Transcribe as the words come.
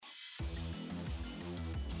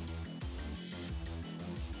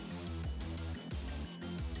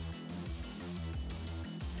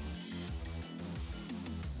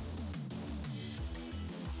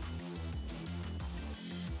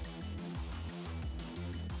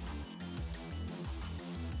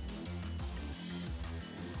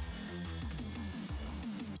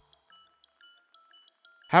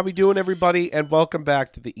How we doing, everybody? And welcome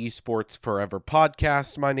back to the Esports Forever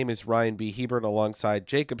Podcast. My name is Ryan B. Hebert alongside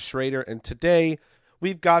Jacob Schrader, and today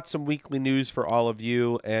we've got some weekly news for all of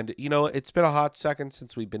you. And, it's been a hot second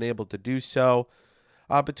since we've been able to do so.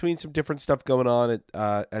 Between some different stuff going on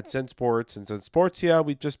at Zen Sports and Zen Sportsia,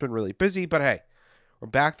 we've just been really busy. But hey, we're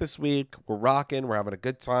back this week. We're rocking. We're having a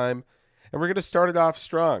good time. And we're going to start it off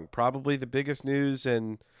strong. Probably the biggest news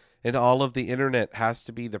in all of the internet has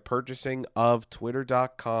to be the purchasing of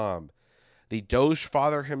Twitter.com. The Doge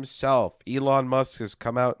father himself, Elon Musk, has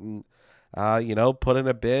come out and, put in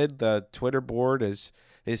a bid. The Twitter board is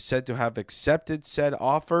said to have accepted said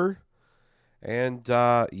offer. And,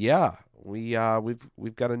 we've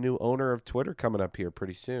got a new owner of Twitter coming up here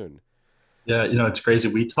pretty soon. Yeah, it's crazy.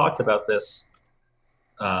 We talked about this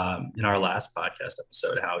in our last podcast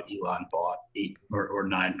episode, how Elon bought 8 or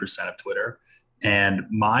 9% of Twitter. And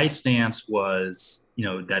my stance was,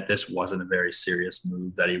 that this wasn't a very serious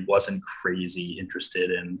move, that he wasn't crazy interested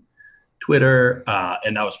in Twitter.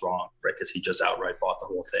 And that was wrong, right? Because he just outright bought the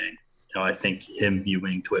whole thing. I think him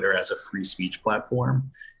viewing Twitter as a free speech platform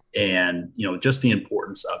and, just the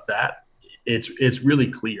importance of that, it's really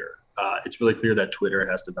clear. It's really clear that Twitter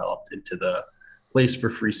has developed into the place for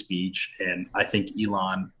free speech. And I think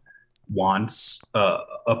Elon wants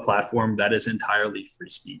a platform that is entirely free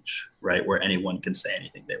speech, right? Where anyone can say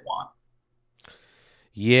anything they want.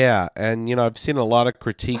 Yeah. And, I've seen a lot of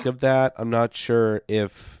critique of that. I'm not sure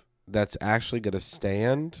if that's actually going to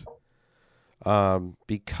stand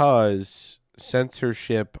because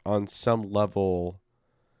censorship on some level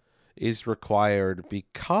is required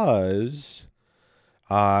because,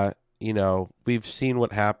 we've seen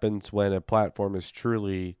what happens when a platform is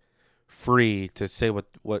truly free to say what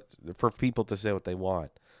for people to say what they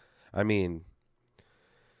want. I mean,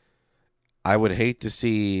 I would hate to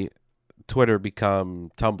see Twitter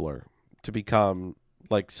become Tumblr, to become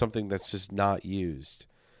like something that's just not used.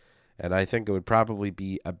 And I think it would probably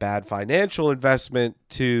be a bad financial investment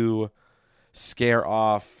to scare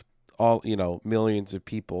off all, millions of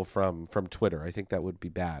people from Twitter. I think that would be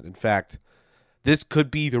bad. In fact, this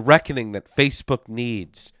could be the reckoning that Facebook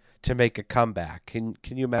needs to make a comeback. Can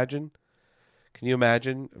you imagine? Can you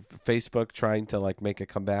imagine Facebook trying to make a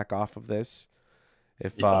comeback off of this?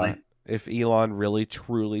 If Elon really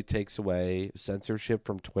truly takes away censorship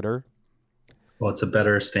from Twitter? Well, it's a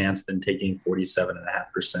better stance than taking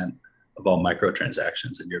 47.5% of all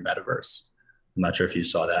microtransactions in your metaverse. I'm not sure if you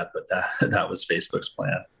saw that, but that was Facebook's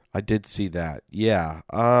plan. I did see that. Yeah.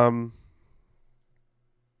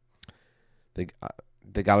 They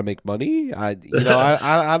got to make money. I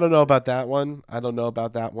don't know about that one. I don't know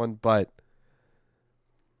about that one, but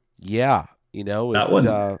yeah,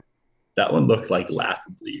 that one looked like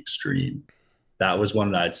laughably extreme. That was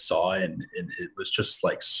one that I saw, and it was just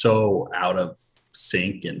like so out of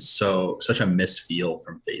sync and such a misfeel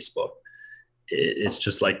from Facebook. It's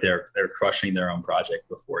just like they're crushing their own project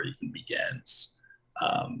before it even begins.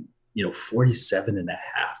 47.5%.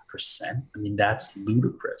 I mean, that's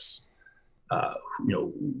ludicrous.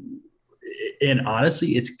 And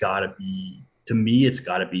honestly, it's got to be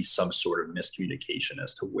some sort of miscommunication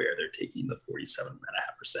as to where they're taking the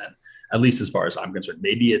 47.5%, at least as far as I'm concerned.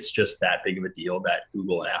 Maybe it's just that big of a deal that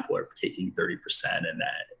Google and Apple are taking 30% and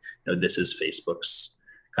that, this is Facebook's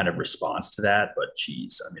kind of response to that. But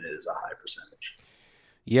geez, I mean, it is a high percentage.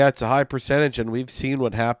 Yeah, it's a high percentage. And we've seen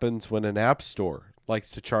what happens when an app store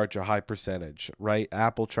likes to charge a high percentage, right?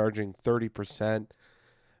 Apple charging 30%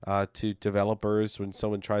 to developers when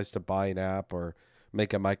someone tries to buy an app or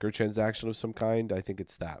make a microtransaction of some kind. I think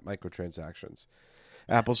it's that, microtransactions.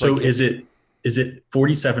 Apple's so is it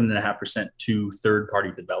 47.5% to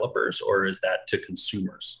third-party developers, or is that to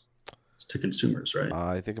consumers? It's to consumers, right?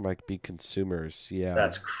 I think it might be consumers. Yeah,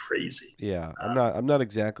 that's crazy. Yeah, I'm not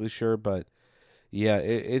exactly sure, but yeah,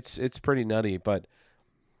 it's pretty nutty. But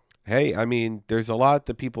hey, I mean, there's a lot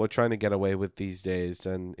that people are trying to get away with these days,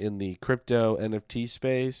 and in the crypto NFT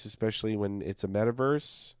space, especially when it's a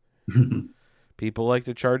metaverse. People like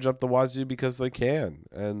to charge up the wazoo because they can,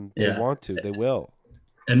 and they want to. They will.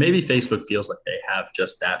 And maybe Facebook feels like they have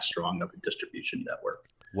just that strong of a distribution network.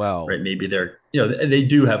 Well, right? Maybe they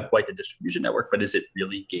do have quite the distribution network, but is it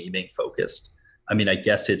really gaming focused? I mean, I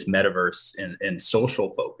guess it's metaverse and social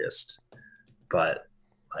focused, but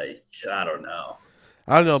I don't know.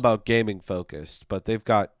 I don't know about gaming focused, but they've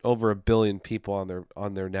got over 1 billion people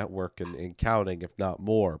on their network and counting, if not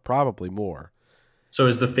more, probably more. So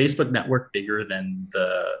is the Facebook network bigger than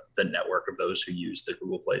the network of those who use the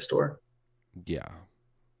Google Play Store? Yeah.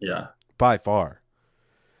 Yeah. By far.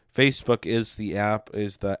 Facebook is the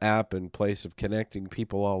app in place of connecting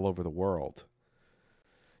people all over the world.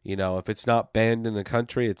 You know, if it's not banned in a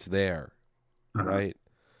country, it's there, right?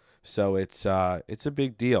 So it's a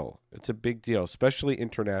big deal. It's a big deal, especially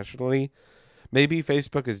internationally. Maybe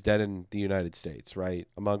Facebook is dead in the United States, right?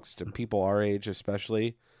 Amongst people our age,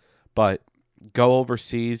 especially. But go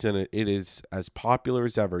overseas, and it is as popular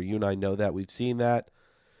as ever. You and I know that. We've seen that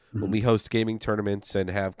when we host gaming tournaments and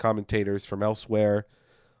have commentators from elsewhere.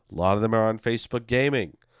 A lot of them are on Facebook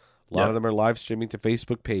Gaming. A lot of them are live streaming to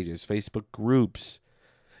Facebook pages, Facebook groups.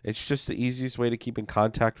 It's just the easiest way to keep in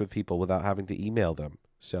contact with people without having to email them.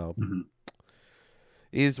 So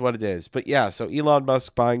it is what it is. But yeah, so Elon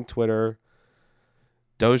Musk buying Twitter.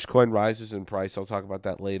 Dogecoin rises in price. I'll talk about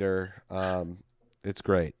that later. It's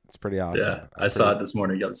great. It's pretty awesome. Yeah, I saw it this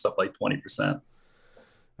morning. It was up like 20%.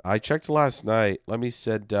 I checked last night. Let me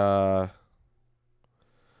see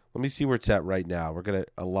where it's at right now. We're gonna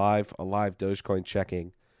a live Dogecoin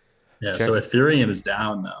checking. Yeah, so Ethereum is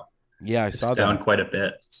down though. Yeah, I saw that. It's down quite a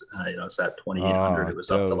bit. It's, it's at 2,800. It was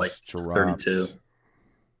up to like 32.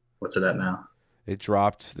 What's it at now? It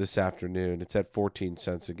dropped this afternoon. It's at 14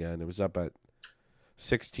 cents again. It was up at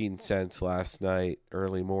 16 cents last night,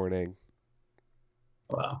 early morning.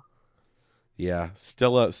 Wow. Yeah,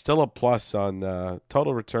 still a plus on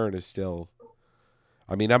total return is still.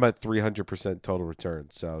 I mean, I'm at 300% total return,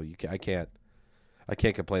 so I can't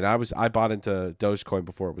complain. I bought into Dogecoin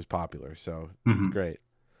before it was popular, so it's great.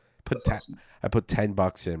 I put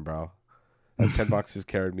 $10 in, bro. That $10 has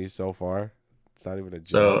carried me so far. It's not even a joke.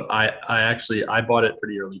 So I bought it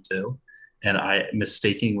pretty early too, and I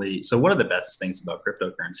mistakenly. So one of the best things about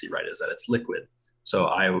cryptocurrency, right, is that it's liquid. So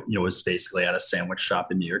I was basically at a sandwich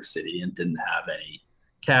shop in New York City and didn't have any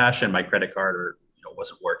cash, and my credit card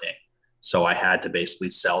wasn't working. So I had to basically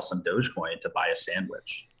sell some Dogecoin to buy a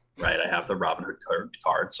sandwich. Right, I have the Robinhood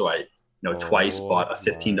card, so I twice bought a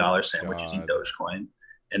 $15 sandwich using Dogecoin.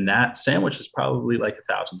 And that sandwich is probably like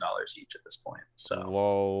 $1,000 each at this point. So,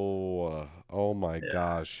 whoa, oh my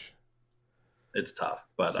gosh, it's tough,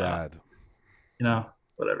 but sad.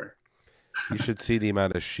 Whatever. You should see the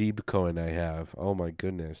amount of Sheeb coin I have. Oh my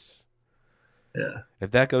goodness. Yeah.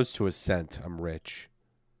 If that goes to a cent, I'm rich.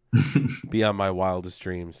 Beyond my wildest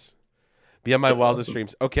dreams. Beyond my wildest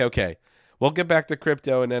dreams. Okay. We'll get back to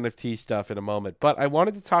crypto and NFT stuff in a moment, but I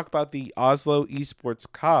wanted to talk about the Oslo Esports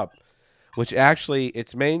Cup, which actually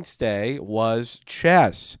its mainstay was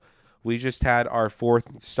chess. We just had our 4th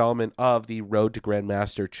installment of the Road to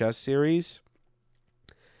Grandmaster chess series.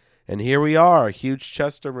 And here we are, a huge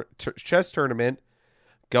chess tournament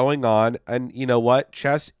going on. And you know what?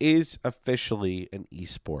 Chess is officially an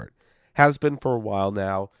esport. Has been for a while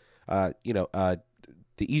now. The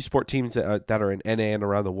esport teams that are in NA and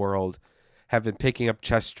around the world have been picking up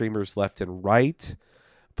chess streamers left and right.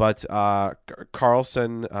 But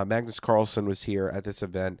Magnus Carlsen was here at this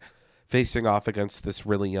event facing off against this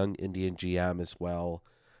really young Indian GM as well.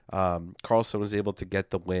 Carlsen was able to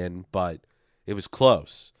get the win, but it was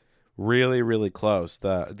close. Really, really close.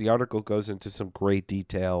 The article goes into some great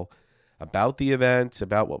detail about the event,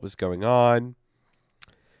 about what was going on.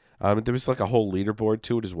 There was like a whole leaderboard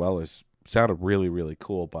to it as well. It sounded really, really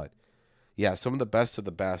cool. But yeah, some of the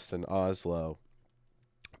best in Oslo.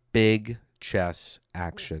 Big chess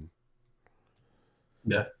action.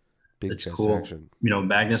 Yeah. Big it's chess cool. Action.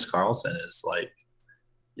 Magnus Carlsen is like,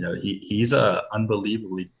 he's a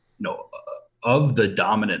unbelievably, of the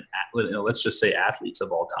dominant, let's just say athletes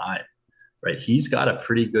of all time, right? He's got a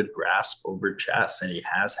pretty good grasp over chess, and he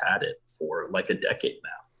has had it for like a decade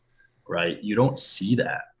now, right? You don't see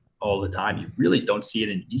that all the time. You really don't see it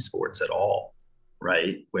in esports at all,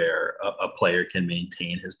 right? Where a player can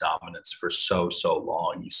maintain his dominance for so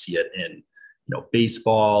long. You see it in,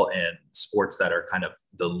 baseball and sports that are kind of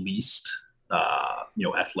the least,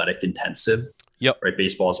 athletic intensive. Yep. Right.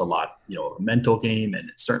 Baseball is a lot, a mental game, and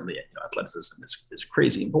it's certainly, athleticism is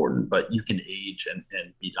crazy important, but you can age and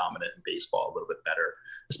be dominant in baseball a little bit better,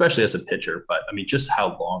 especially as a pitcher. But I mean, just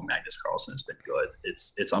how long Magnus Carlsen has been good.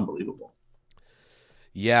 It's unbelievable.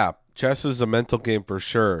 Yeah. Chess is a mental game for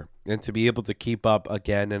sure. And to be able to keep up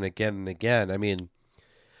again and again and again, I mean,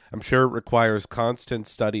 I'm sure it requires constant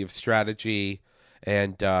study of strategy.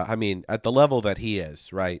 And, at the level that he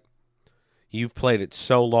is, right? You've played it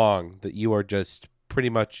so long that you are just pretty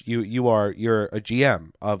much you're a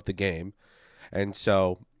GM of the game. And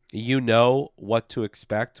so what to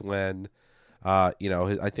expect when I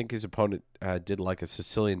think his opponent did like a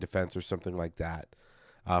Sicilian defense or something like that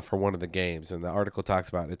for one of the games, and the article talks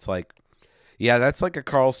about it's like, yeah, that's like a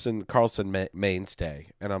Carlsen mainstay.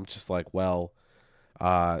 And I'm just like, well,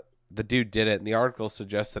 the dude did it, and the article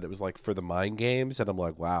suggests that it was like for the mind games, and I'm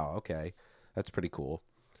like, wow, okay, that's pretty cool.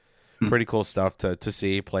 Pretty cool stuff to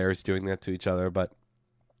see players doing that to each other. But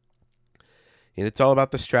And it's all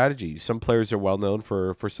about the strategy. Some players are well known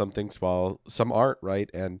for some things, while some aren't, right?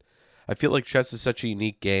 And I feel like chess is such a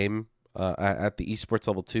unique game at the esports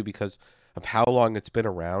level too, because of how long it's been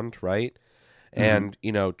around, right? Mm-hmm.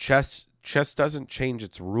 And chess doesn't change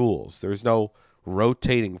its rules. There's no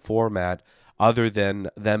rotating format other than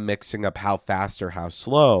them mixing up how fast or how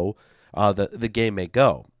slow the game may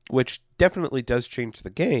go, which definitely does change the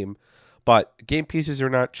game. But game pieces are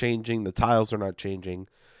not changing. The tiles are not changing.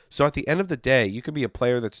 So at the end of the day, you can be a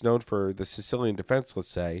player that's known for the Sicilian defense, let's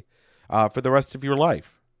say, for the rest of your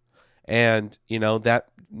life. And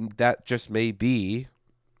that just may be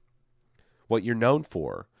what you're known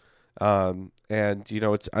for. And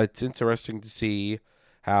it's interesting to see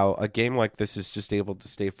how a game like this is just able to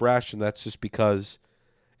stay fresh, and that's just because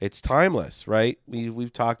it's timeless, right?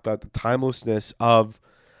 We've talked about the timelessness of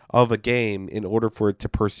a game in order for it to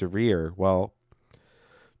persevere. Well,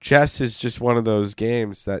 chess is just one of those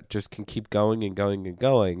games that just can keep going and going and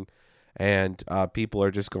going, and people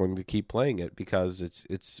are just going to keep playing it because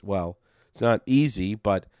it's not easy,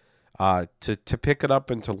 but to pick it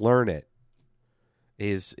up and to learn it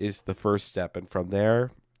is the first step, and from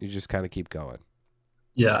there you just kind of keep going.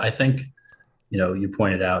 Yeah, I think, you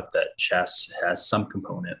pointed out that chess has some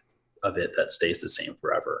component of it that stays the same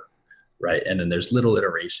forever, right? And then there's little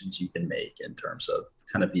iterations you can make in terms of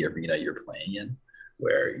kind of the arena you're playing in,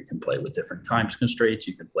 where you can play with different times constraints,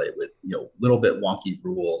 you can play with, little bit wonky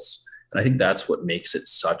rules. And I think that's what makes it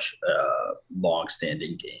such a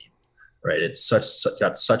long-standing game, right? It's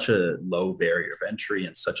got such a low barrier of entry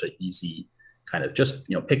and such an easy kind of just,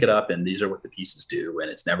 pick it up and these are what the pieces do,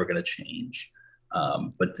 and it's never going to change.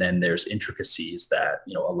 But then there's intricacies that,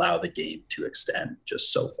 allow the game to extend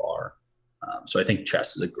just so far. So I think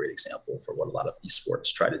chess is a great example for what a lot of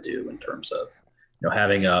esports try to do in terms of,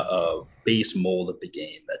 having a base mold of the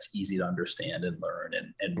game that's easy to understand and learn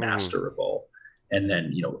and masterable. And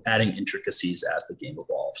then, adding intricacies as the game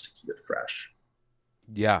evolves to keep it fresh.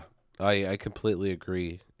 Yeah, I completely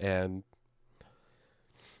agree. And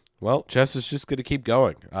well, chess is just going to keep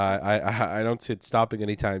going. I don't see it stopping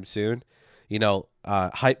anytime soon.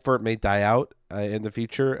 Hype for it may die out in the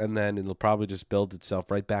future, and then it'll probably just build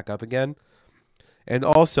itself right back up again. And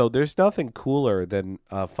also, there's nothing cooler than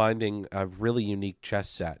finding a really unique chess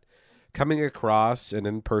set. Coming across an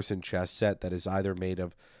in-person chess set that is either made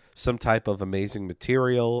of some type of amazing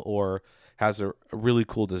material or has a really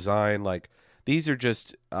cool design. Like, these are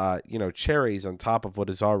just, cherries on top of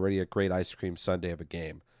what is already a great ice cream sundae of a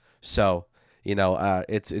game. So,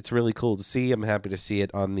 it's really cool to see. I'm happy to see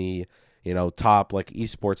it on the, top, like,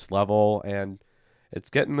 esports level, and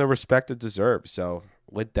it's getting the respect it deserves. So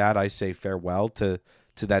with that, I say farewell to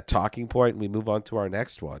that talking point, and we move on to our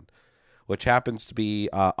next one, which happens to be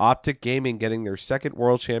Optic Gaming getting their second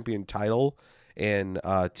world champion title in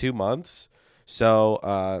 2 months.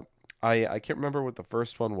 So I can't remember what the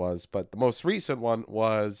first one was, but the most recent one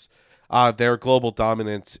was their global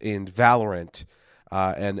dominance in Valorant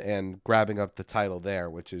and grabbing up the title there,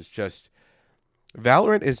 which is just...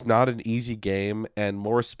 Valorant is not an easy game, and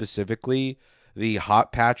more specifically, the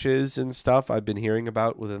hot patches and stuff I've been hearing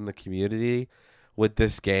about within the community with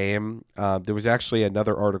this game. There was actually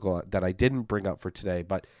another article that I didn't bring up for today,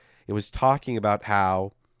 but it was talking about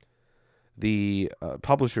how the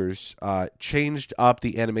publishers changed up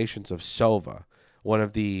the animations of Sova, one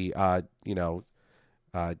of the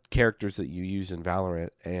characters that you use in Valorant,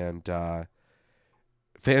 and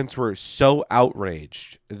fans were so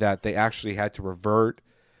outraged that they actually had to revert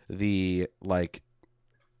the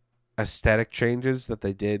aesthetic changes that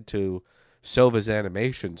they did to Sova's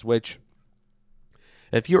animations, which,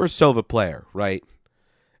 if you're a Sova player, right,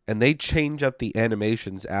 and they change up the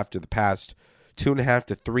animations after the past 2.5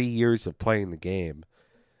 to 3 years of playing the game,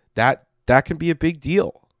 that can be a big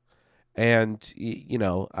deal. And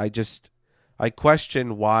I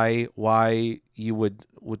question why you would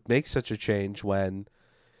make such a change when,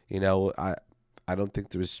 I don't think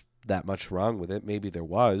there was that much wrong with it. Maybe there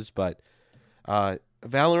was, but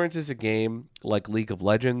Valorant is a game like League of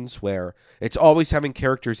Legends where it's always having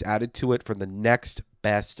characters added to it for the next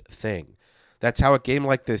best thing. That's how a game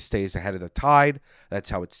like this stays ahead of the tide. That's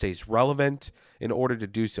how it stays relevant in order to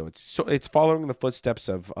do so. It's following the footsteps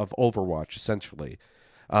of Overwatch, essentially.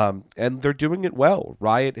 And they're doing it well.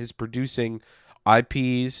 Riot is producing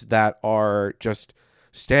IPs that are just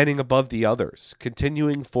standing above the others,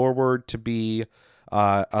 continuing forward to be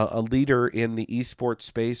a leader in the esports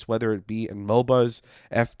space, whether it be in MOBAs,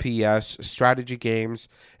 FPS, strategy games,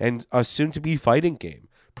 and a soon-to-be fighting game.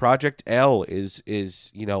 Project L is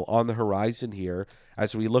on the horizon here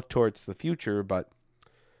as we look towards the future, but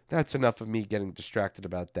that's enough of me getting distracted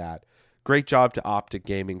about that. great job to Optic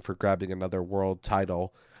Gaming for grabbing another world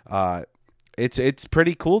title. It's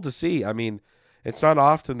pretty cool to see. I mean, it's not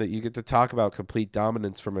often that you get to talk about complete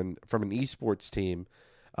dominance from an esports team,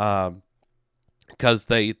 because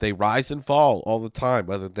they rise and fall all the time,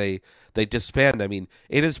 whether they disband. I mean,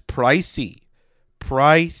 it is pricey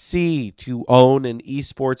to own an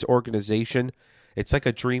esports organization. It's like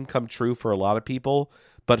a dream come true for a lot of people,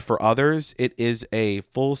 but for others, it is a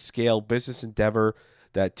full-scale business endeavor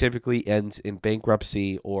that typically ends in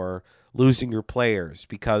bankruptcy or losing your players,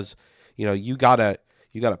 because you gotta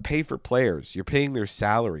pay for players. You're paying their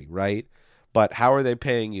salary, right? But how are they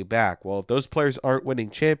paying you back? Well, if those players aren't winning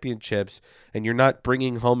championships and you're not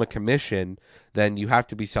bringing home a commission, then you have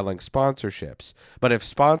to be selling sponsorships. But if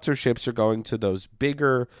sponsorships are going to those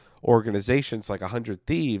bigger organizations like 100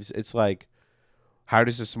 Thieves, it's like, how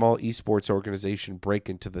does a small esports organization break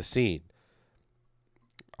into the scene?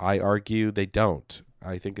 I argue they don't.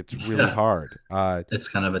 I think it's really hard. It's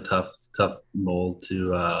kind of a tough mold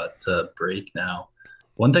to break now.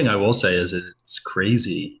 One thing I will say is it's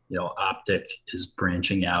crazy. Optic is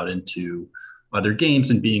branching out into other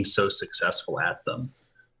games and being so successful at them.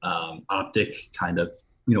 Optic kind of,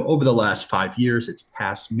 over the last 5 years, it's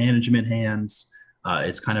passed management hands.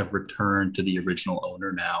 It's kind of returned to the original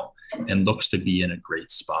owner now and looks to be in a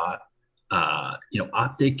great spot.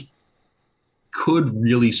 Optic could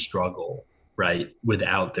really struggle, right,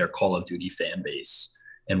 without their Call of Duty fan base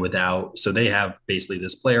and so they have basically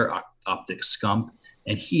this player, Optic Scump,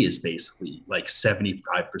 and he is basically like 75%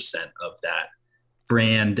 of that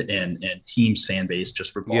brand and team's fan base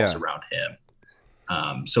just revolves around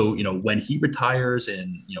him. So, when he retires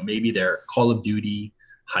and, maybe their Call of Duty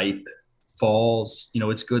hype falls,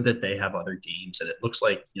 it's good that they have other games. And it looks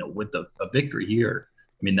like, with a victory here,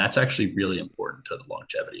 I mean, that's actually really important to the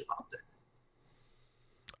longevity of Optic.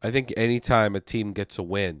 I think anytime a team gets a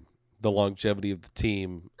win, the longevity of the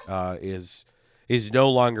team is no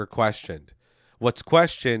longer questioned. What's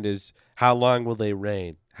questioned is how long will they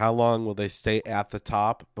reign? How long will they stay at the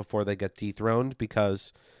top before they get dethroned?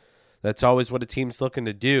 Because that's always what a team's looking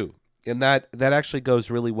to do. And that actually goes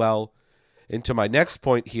really well into my next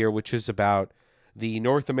point here, which is about the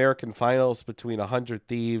North American finals between 100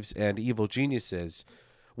 Thieves and Evil Geniuses,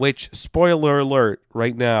 which, spoiler alert,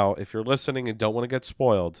 right now, if you're listening and don't want to get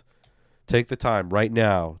spoiled, take the time right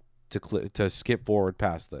now to skip forward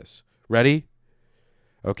past this. Ready?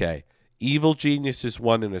 Okay. Evil Geniuses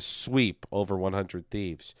won in a sweep over 100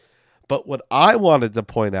 Thieves. But what I wanted to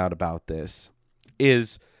point out about this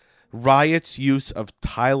is Riot's use of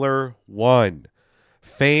Tyler 1,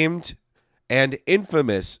 famed and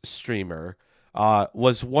infamous streamer,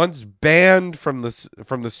 was once banned from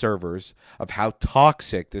the servers of how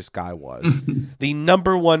toxic this guy was. The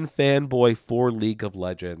number one fanboy for League of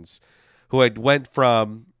Legends, who had went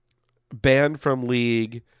from banned from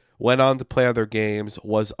League, went on to play other games,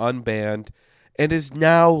 was unbanned, and is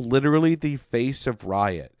now literally the face of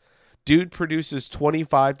Riot. Dude produces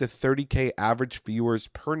 25 to 30K average viewers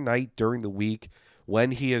per night during the week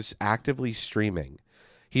when he is actively streaming.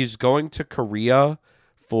 He's going to Korea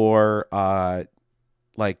for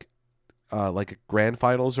like a grand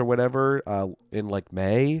finals or whatever in like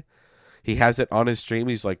May. He has it on his stream.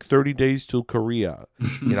 He's like 30 days till Korea.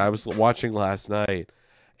 I was watching last night,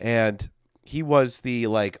 and he was the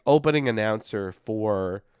opening announcer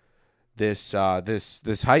for this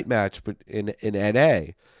hype match in NA.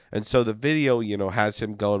 And so the video, has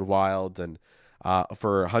him going wild and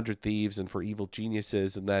for 100 Thieves and for Evil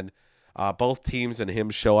Geniuses, and then both teams and him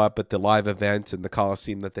show up at the live event in the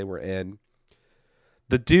Coliseum that they were in.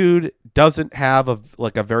 The dude doesn't have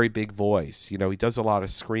a very big voice. He does a lot of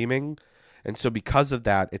screaming, and so because of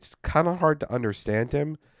that, it's kind of hard to understand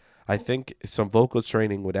him. I think some vocal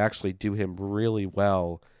training would actually do him really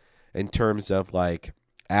well in terms of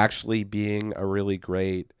actually being a really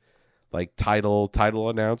great title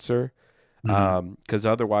announcer. Because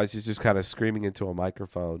otherwise he's just kind of screaming into a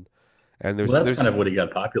microphone. And that's kind of what he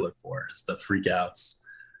got popular for, is the freakouts.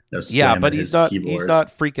 But he's not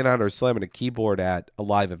freaking out or slamming a keyboard at a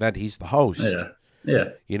live event. He's the host. Yeah.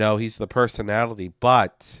 He's the personality,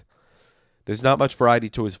 but there's not much variety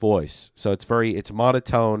to his voice. So it's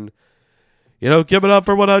monotone. Give it up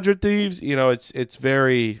for 100 Thieves. It's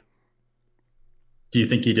very. Do you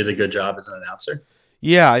think he did a good job as an announcer?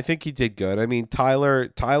 Yeah, I think he did good. I mean,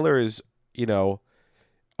 Tyler is,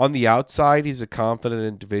 on the outside, he's a confident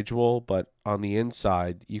individual, but on the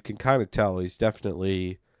inside, you can kind of tell he's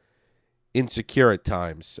definitely insecure at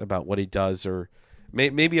times about what he does, or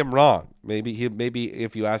maybe I'm wrong. Maybe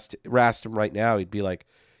if you asked him right now, he'd be like,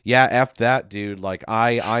 "Yeah, F that, dude.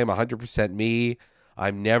 I'm 100% me.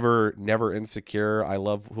 I'm never insecure. I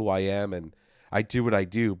love who I am and I do what I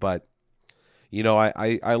do. But,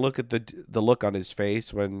 I look at the look on his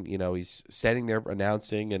face when, he's standing there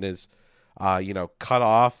announcing in his, cut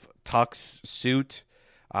off tux suit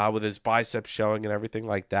with his biceps showing and everything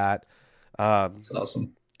like that. It's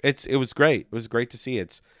awesome. It was great. It was great to see.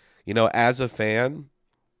 It's, as a fan,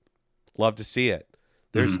 love to see it.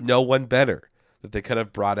 There's no one better that they could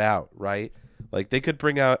have brought out, right? Like they could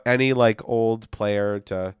bring out any like old player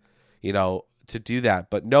to do that,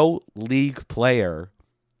 but no league player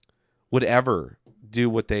would ever do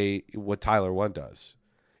what Tyler One does.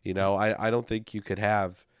 I don't think you could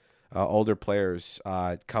have older players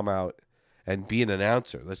come out and be an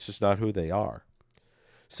announcer. That's just not who they are.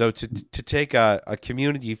 So to take a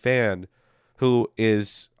community fan who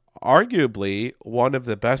is arguably one of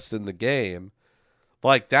the best in the game,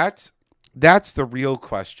 like that's the real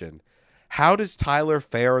question. How does Tyler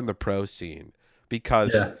fare in the pro scene?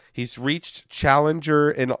 Because he's reached challenger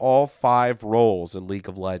in all 5 roles in League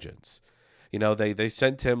of Legends. They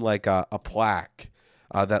sent him like a plaque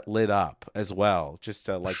that lit up as well, just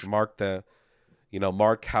to like mark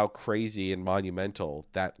how crazy and monumental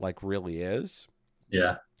that like really is.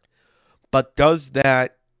 Yeah. But does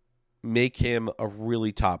that make him a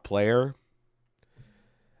really top player?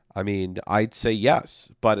 I mean, I'd say yes,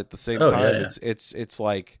 but at the same time, it's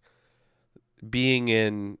like being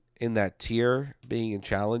in that tier, being in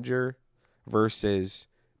challenger versus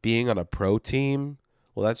being on a pro team.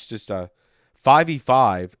 Well, that's just a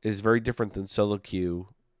 5v5 is very different than solo queue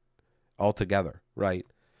altogether, right?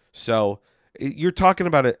 So you're talking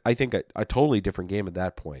about I think a totally different game at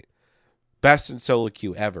that point. Best in solo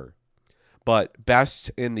queue ever, but best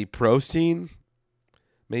in the pro scene,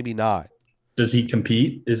 maybe not. Does he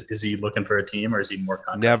compete? Is he looking for a team, or is he more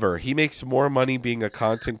content? Never. He makes more money being a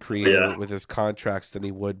content creator with his contracts than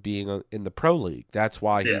he would being in the pro league. That's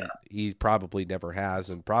why he probably never has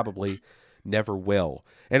and probably never will.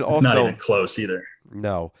 And it's also not even close either.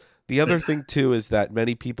 No. The other thing too is that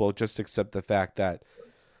many people just accept the fact that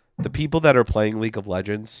the people that are playing League of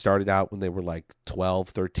Legends started out when they were like 12,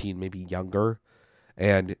 13, maybe younger,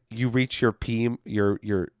 and you reach your prime.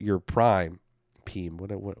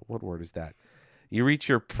 What word is that? You reach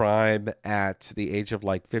your prime at the age of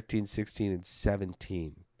like 15, 16, and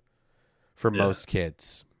 17 for most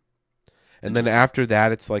kids. And then after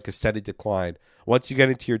that, it's like a steady decline. Once you get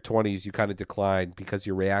into your 20s, you kind of decline because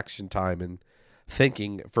your reaction time and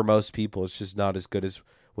thinking for most people is just not as good as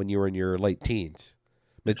when you were in your late teens,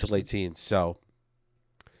 mid to late teens. So,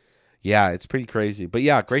 yeah, it's pretty crazy. But,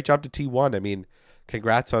 yeah, great job to T1. I mean,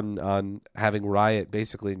 congrats on having Riot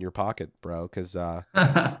basically in your pocket, bro, because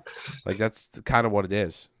like that's kind of what it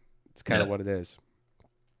is. It's kind of what it is.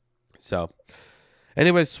 So,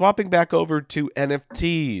 anyways, swapping back over to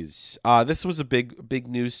NFTs. This was a big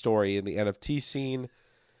news story in the NFT scene,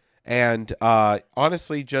 and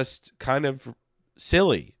honestly, just kind of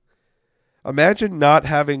silly. Imagine not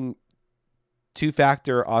having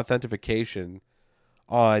 2-factor authentication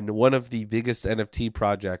on one of the biggest NFT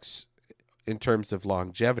projects in terms of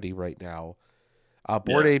longevity right now.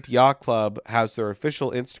 Bored Ape Yacht Club has their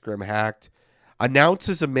official Instagram hacked,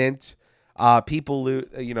 announces a mint. People,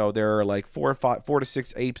 there are like 4 to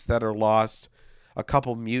 6 apes that are lost, a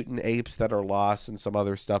couple mutant apes that are lost, and some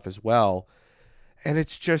other stuff as well. And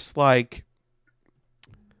it's just like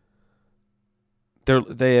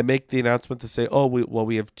they make the announcement to say, "Oh,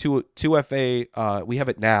 we have 2FA. We have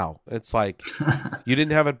it now." It's like you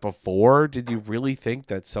didn't have it before. Did you really think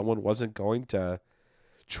that someone wasn't going to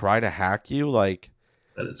try to hack you? Like,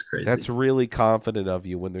 that is crazy. That's really confident of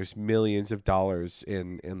you when there's millions of dollars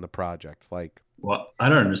in the project. Like, well, I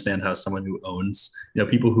don't understand how someone who owns,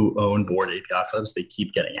 people who own Bored Ape Yacht Clubs, they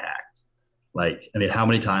keep getting hacked. Like, I mean, how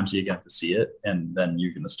many times do you get to see it? And then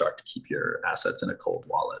you're going to start to keep your assets in a cold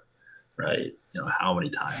wallet, right? How many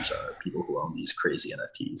times are people who own these crazy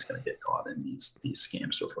NFTs going to get caught in these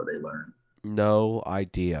scams before they learn? No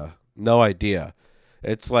idea.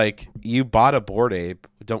 It's like you bought a Bored Ape.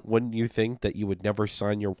 Wouldn't you think that you would never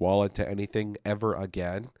sign your wallet to anything ever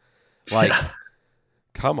again? Like,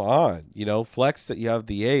 come on, flex that you have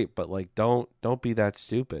the ape, but like, don't be that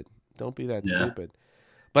stupid. Don't be that stupid.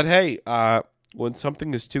 But hey, when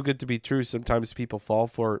something is too good to be true, sometimes people fall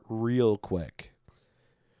for it real quick.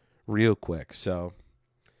 So,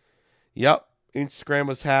 yep, Instagram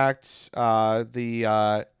was hacked.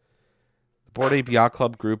 The Bored Ape Yacht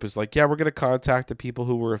Club group is like, yeah, we're going to contact the people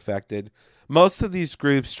who were affected. Most of these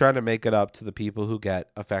groups trying to make it up to the people who get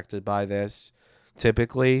affected by this,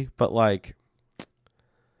 typically. But, like,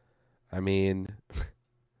 I mean,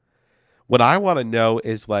 what I want to know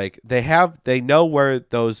is, like, they know where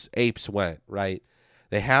those apes went, right?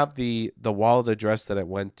 They have the wallet address that it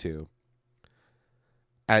went to.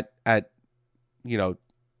 At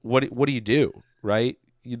what do you do, right?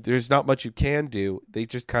 There's not much you can do. They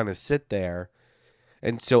just kind of sit there.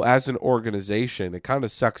 And so as an organization, it kind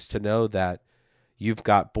of sucks to know that you've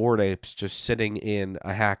got Bored Apes just sitting in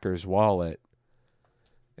a hacker's wallet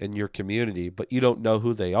in your community, but you don't know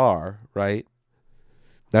who they are, right?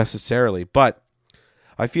 Necessarily. But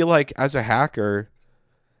I feel like as a hacker,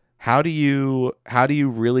 how do you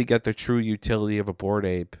really get the true utility of a Bored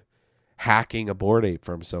Ape hacking a Bored Ape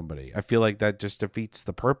from somebody? I feel like that just defeats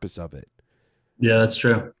the purpose of it. Yeah, that's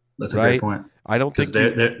true. That's a great point. I don't think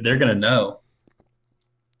they're going to know.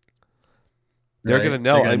 They're right? going to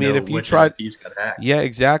know. I mean, if you try, got hacked. yeah,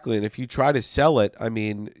 exactly. And if you try to sell it, I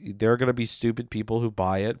mean, there are going to be stupid people who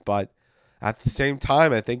buy it. But at the same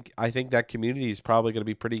time, I think that community is probably going to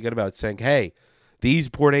be pretty good about saying, "Hey, these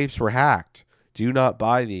Bored Apes were hacked. Do not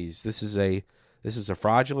buy these. This is a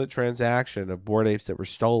fraudulent transaction of Bored Apes that were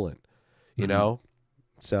stolen." You know,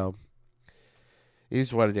 so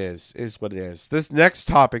is what it is. Is what it is. This next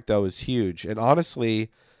topic though is huge, and honestly,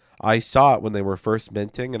 I saw it when they were first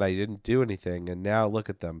minting, and I didn't do anything. And now look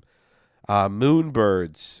at them.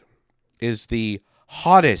 Moonbirds is the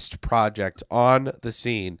hottest project on the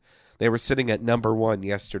scene. They were sitting at number 1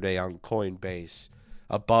 yesterday on Coinbase,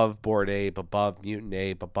 above Bored Ape, above Mutant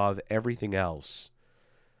Ape, above everything else.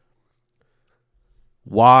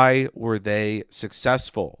 Why were they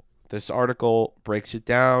successful? This article breaks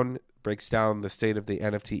down the state of the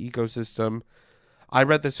NFT ecosystem. I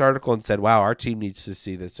read this article and said, wow, our team needs to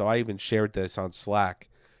see this. So I even shared this on Slack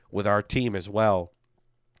with our team as well.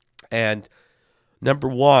 And number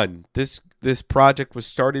 1, this project was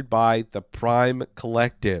started by the Prime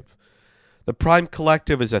Collective. The Prime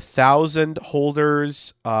Collective is 1,000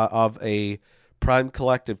 holders of a Prime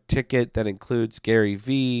Collective ticket that includes Gary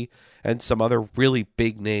Vee and some other really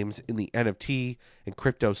big names in the NFT and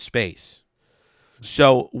crypto space.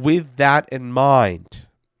 So with that in mind,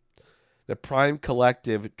 the Prime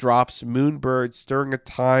Collective drops Moonbirds during a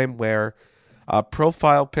time where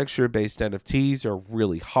profile picture-based NFTs are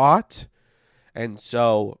really hot. And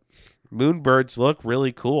so Moonbirds look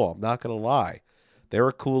really cool. I'm not going to lie. They're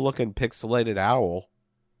a cool-looking pixelated owl.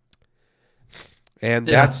 And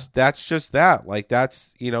that's just that. Like,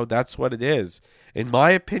 that's what it is. In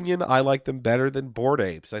my opinion, I like them better than Bored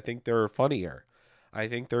Apes. I think they're funnier. I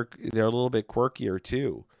think they're a little bit quirkier,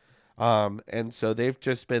 too. And so they've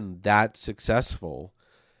just been that successful,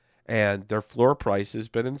 and their floor price has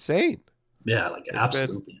been insane. Yeah, like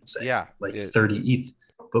absolutely insane. Yeah, like 30 ETH.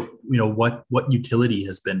 But what utility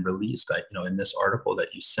has been released? In this article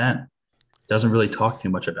that you sent, doesn't really talk too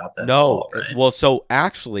much about that. No, at all, right? Well, so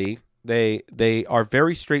actually, they are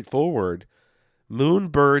very straightforward.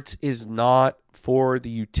 Moonbirds is not for the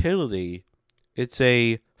utility; it's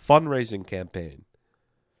a fundraising campaign.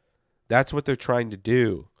 That's what they're trying to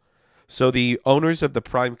do. So the owners of the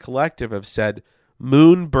Prime Collective have said,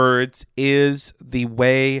 Moonbirds is the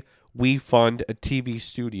way we fund a TV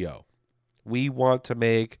studio. We want to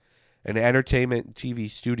make an entertainment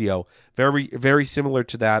TV studio very, very similar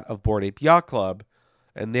to that of Bored Ape Yacht Club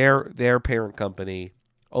and their parent company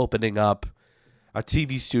opening up a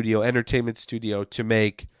TV studio, entertainment studio to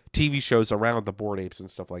make TV shows around the Bored Apes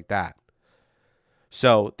and stuff like that.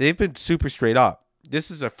 So they've been super straight up.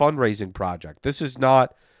 This is a fundraising project. This is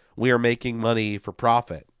not we are making money for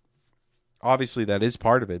profit. Obviously, that is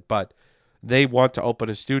part of it, but they want to open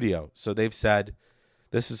a studio. So they've said,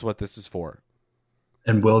 this is what this is for.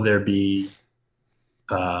 And will there be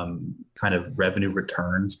kind of revenue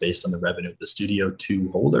returns based on the revenue of the studio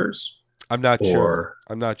to holders? I'm not sure.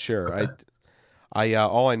 Okay. I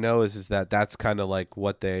all I know is that that's kind of like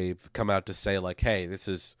what they've come out to say, like, hey, this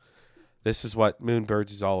is what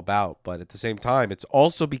Moonbirds is all about. But at the same time, it's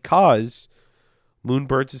also because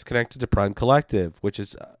Moonbirds is connected to Prime Collective, which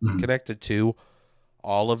is connected to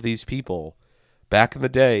all of these people. Back in the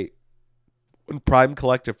day, when Prime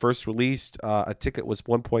Collective first released, a ticket was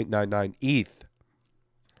 1.99 ETH.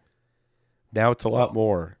 Now it's a lot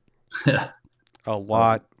more. A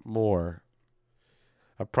lot more.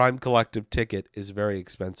 A Prime Collective ticket is very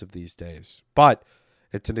expensive these days. But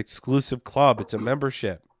it's an exclusive club. It's a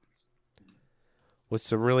membership with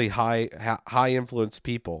some really high influence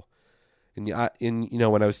people. And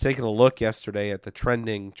when I was taking a look yesterday at the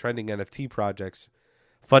trending NFT projects,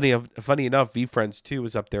 funny enough, VFriends 2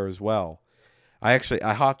 was up there as well. I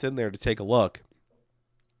hopped in there to take a look.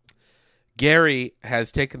 Gary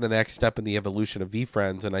has taken the next step in the evolution of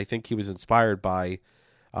VFriends, and I think he was inspired by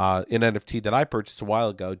an NFT that I purchased a while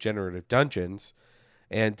ago, Generative Dungeons,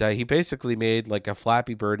 and he basically made like a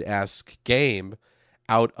Flappy Bird-esque game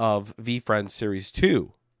out of VFriends Series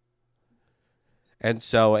 2. And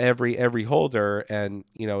so every holder, and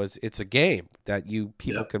it's a game that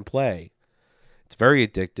people can play. It's very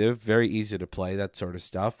addictive, very easy to play, that sort of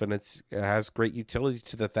stuff, and it has great utility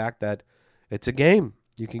to the fact that it's a game.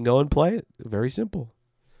 You can go and play it. Very simple.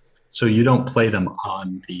 So you don't play them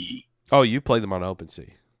on the... Oh, you play them on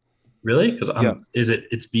OpenSea. Really? Because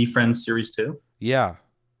it's VFriends Series 2? Yeah.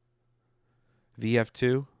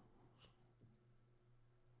 VF2?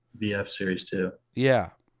 VF Series 2. Yeah.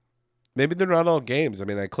 Maybe they're not all games. I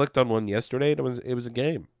mean, I clicked on one yesterday and it was a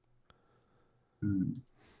game.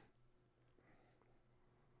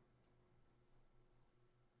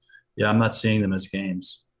 Yeah, I'm not seeing them as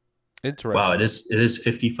games. Interesting. Wow, it is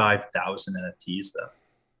 55,000 NFTs though.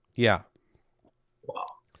 Yeah. Wow.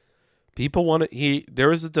 People want it.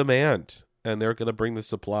 There is a demand, and they're going to bring the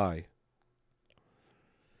supply.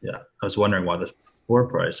 Yeah, I was wondering why the floor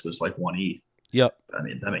price was like 1 ETH. Yep. I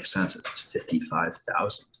mean, that makes sense. It's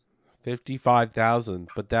 55,000. 55,000,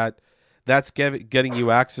 but that's getting you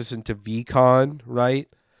access into VCon, right?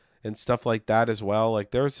 And stuff like that as well. Like,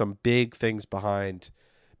 there are some big things behind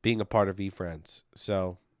being a part of VFriends.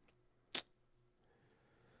 So,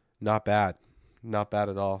 not bad. Not bad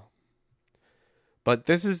at all. But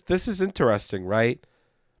this is interesting, right?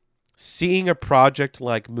 Seeing a project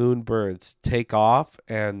like Moonbirds take off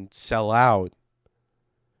and sell out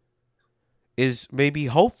is maybe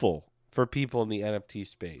hopeful for people in the NFT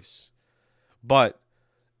space. But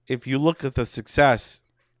if you look at the success,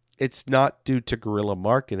 it's not due to guerrilla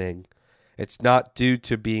marketing. It's not due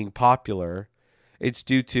to being popular. It's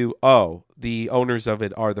due to, the owners of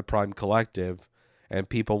it are the Prime Collective, and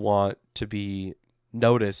people want to be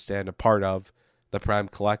noticed and a part of the Prime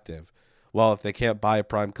Collective. Well, if they can't buy a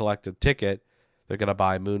Prime Collective ticket, they're going to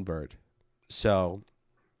buy Moonbird. So,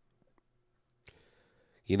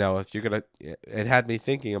 if you're going to... It had me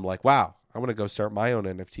thinking, I'm like, wow, I want to go start my own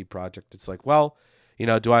NFT project. It's like, well,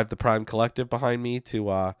 do I have the Prime Collective behind me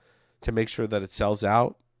to make sure that it sells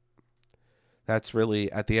out? That's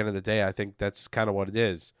really, at the end of the day, I think that's kind of what it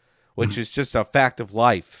is, which is just a fact of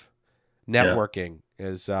life. Networking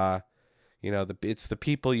is, it's the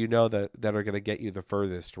people that are going to get you the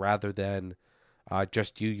furthest rather than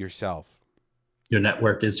just you yourself. Your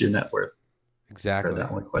network is your net worth. Exactly.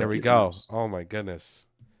 There we go. Times. Oh, my goodness.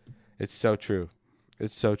 It's so true.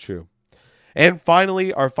 It's so true. And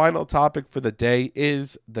finally, our final topic for the day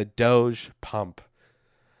is the Doge pump.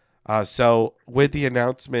 So with the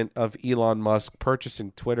announcement of Elon Musk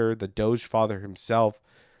purchasing Twitter, the Doge father himself,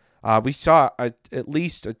 we saw at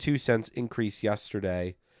least a 2 cents increase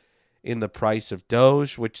yesterday in the price of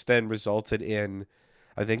Doge, which then resulted in,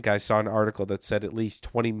 I think I saw an article that said at least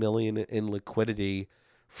 20 million in liquidity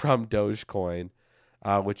from Dogecoin,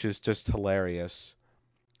 which is just hilarious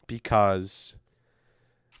because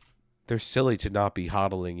they're silly to not be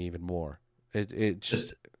hodling even more. It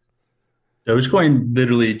just... Dogecoin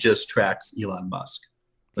literally just tracks Elon Musk.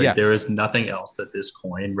 Yes. There is nothing else that this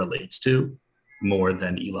coin relates to more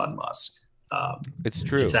than Elon Musk. It's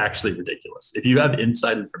true. It's actually ridiculous. If you have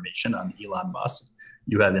inside information on Elon Musk,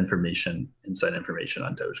 you have inside information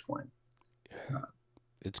on Dogecoin.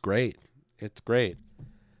 It's great. It's great.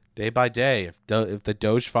 Day by day, if the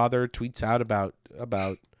Doge father tweets out about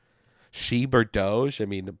Sheeb or Doge, I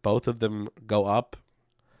mean, both of them go up.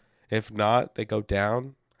 If not, they go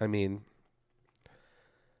down. I mean,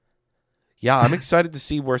 yeah, I'm excited to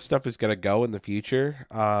see where stuff is going to go in the future.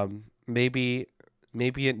 Maybe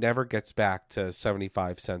it never gets back to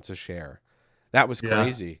 75 cents a share. That was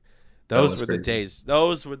crazy. Those were the days.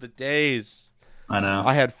 Those were the days. I know.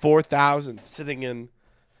 I had 4,000 sitting in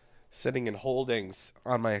holdings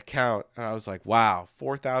on my account, and I was like, wow,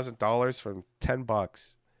 $4,000 from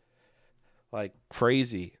 $10. Like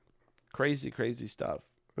crazy stuff.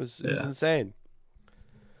 It was insane.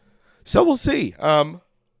 So we'll see.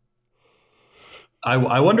 I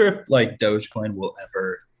wonder if like Dogecoin will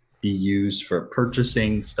ever be used for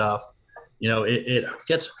purchasing stuff. It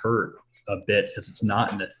gets hurt a bit because it's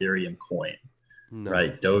not an Ethereum coin,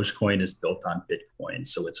 right? Dogecoin is built on Bitcoin,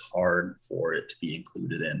 so it's hard for it to be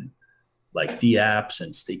included in like dApps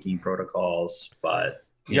and staking protocols. But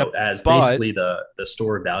basically the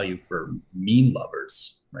store of value for meme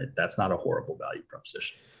lovers, right? That's not a horrible value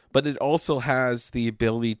proposition. But it also has the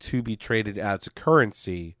ability to be traded as a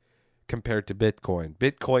currency compared to Bitcoin.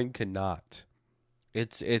 Bitcoin cannot.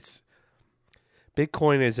 It's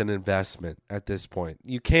Bitcoin is an investment at this point.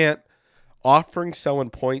 You can't offering someone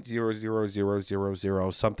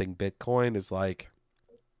 0.00000 something Bitcoin is like,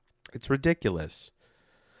 it's ridiculous.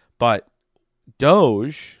 But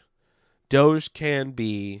Doge can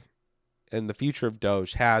be, and the future of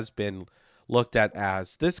Doge has been looked at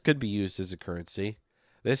as this could be used as a currency.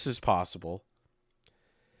 This is possible.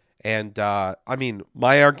 And I mean,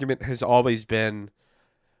 my argument has always been,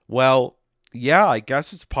 well, yeah, I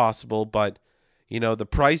guess it's possible, but the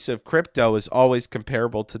price of crypto is always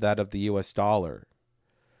comparable to that of the US dollar.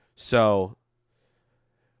 So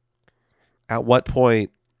at what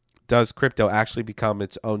point does crypto actually become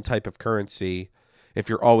its own type of currency if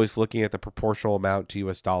you're always looking at the proportional amount to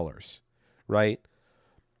US dollars, right?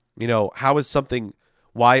 How is something,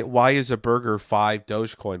 why is a burger 5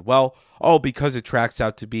 Dogecoin? Well, because it tracks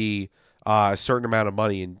out to be a certain amount of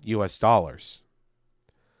money in US dollars.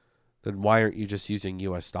 Then why aren't you just using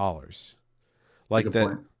US dollars? Like that,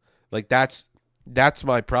 point. like that's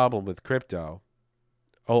my problem with crypto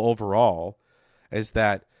overall, is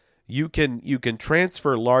that you can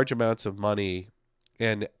transfer large amounts of money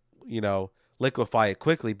and liquefy it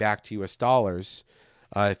quickly back to US dollars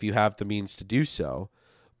if you have the means to do so.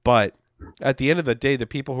 But at the end of the day, the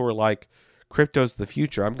people who are like, crypto's the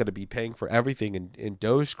future, I'm going to be paying for everything in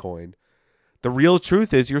Dogecoin. The real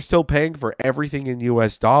truth is you're still paying for everything in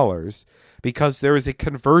US dollars because there is a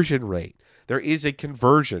conversion rate. There is a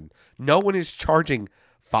conversion. No one is charging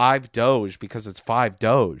 5 Doge because it's 5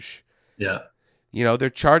 Doge. Yeah. They're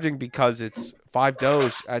charging because it's 5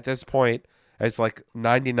 Doge at this point. It's like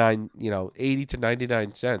 99, 80 to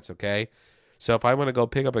 99 cents, okay? So if I want to go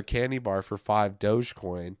pick up a candy bar for 5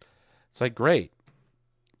 Dogecoin, it's like, great.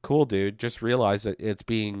 Cool, dude. Just realize that it's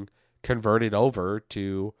being converted over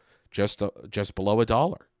to just below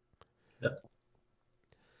 $1. Yep.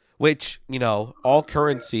 Which, all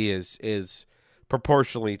currency is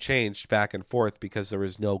proportionally changed back and forth because there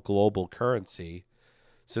is no global currency.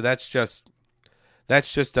 So that's just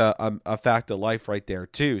a fact of life right there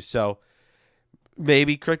too. So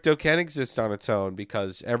maybe crypto can exist on its own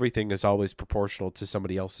because everything is always proportional to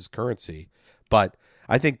somebody else's currency. But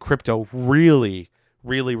I think crypto really,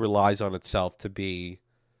 really relies on itself to be,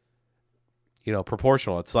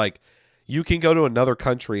 proportional. It's like you can go to another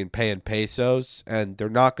country and pay in pesos, and they're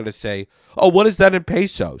not going to say, "Oh, what is that in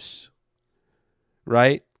pesos?"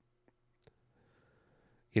 Right?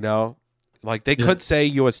 Like they could say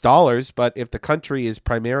US dollars, but if the country is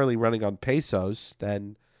primarily running on pesos,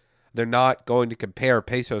 then they're not going to compare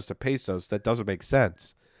pesos to pesos. That doesn't make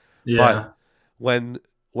sense. Yeah. But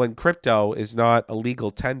when crypto is not a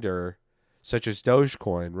legal tender, such as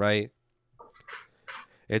Dogecoin, right?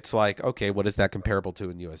 It's like, okay, what is that comparable to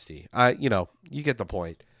in USD? You get the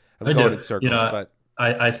point. I'm going in circles, but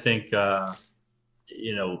I think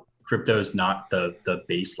crypto is not the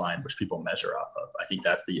baseline which people measure off of. I think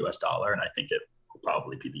that's the US dollar, and I think it will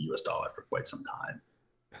probably be the US dollar for quite some time.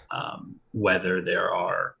 Whether there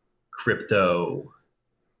are crypto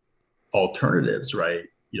alternatives, right?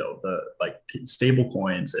 The like stable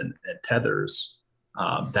coins and tethers,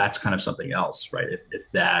 that's kind of something else, right?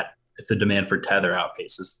 If the demand for tether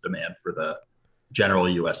outpaces the demand for the general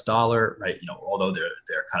US dollar, right? Although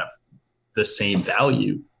they're kind of the same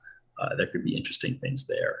value, there could be interesting things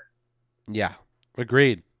there. Yeah,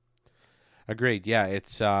 agreed. Yeah,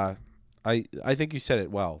 it's I think you said it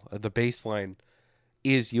well. The baseline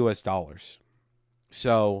is US dollars.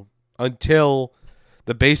 So until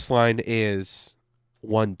the baseline is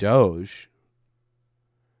 1 Doge,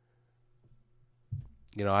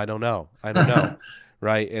 I don't know.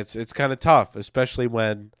 Right? It's kind of tough, especially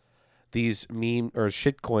when these meme or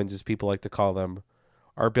shit coins, as people like to call them,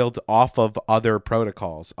 are built off of other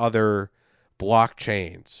protocols, other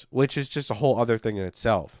blockchains, which is just a whole other thing in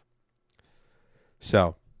itself.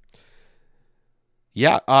 So,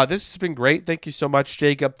 yeah, this has been great. Thank you so much,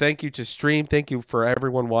 Jacob. Thank you to Stream. Thank you for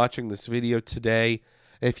everyone watching this video today.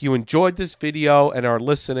 If you enjoyed this video and are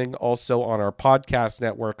listening also on our podcast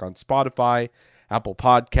network on Spotify, Apple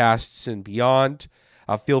Podcasts, and beyond,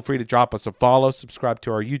 feel free to drop us a follow, subscribe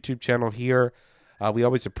to our YouTube channel here. We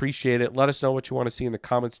always appreciate it. Let us know what you want to see in the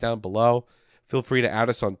comments down below. Feel free to add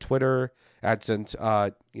us on Twitter at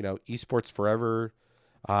Esports Forever,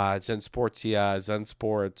 Zen Sports, Zen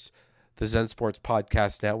Sports, the Zen Sports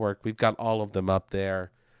Podcast Network. We've got all of them up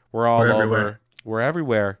there. We're all over. Everywhere. We're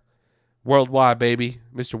everywhere. Worldwide, baby.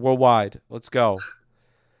 Mr. Worldwide. Let's go.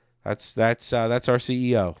 That's our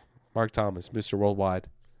CEO, Mark Thomas, Mr. Worldwide.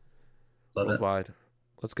 Love Worldwide.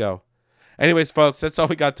 Let's go. Anyways, folks, that's all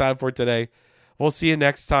we got time for today. We'll see you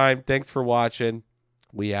next time. Thanks for watching.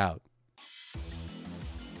 We out.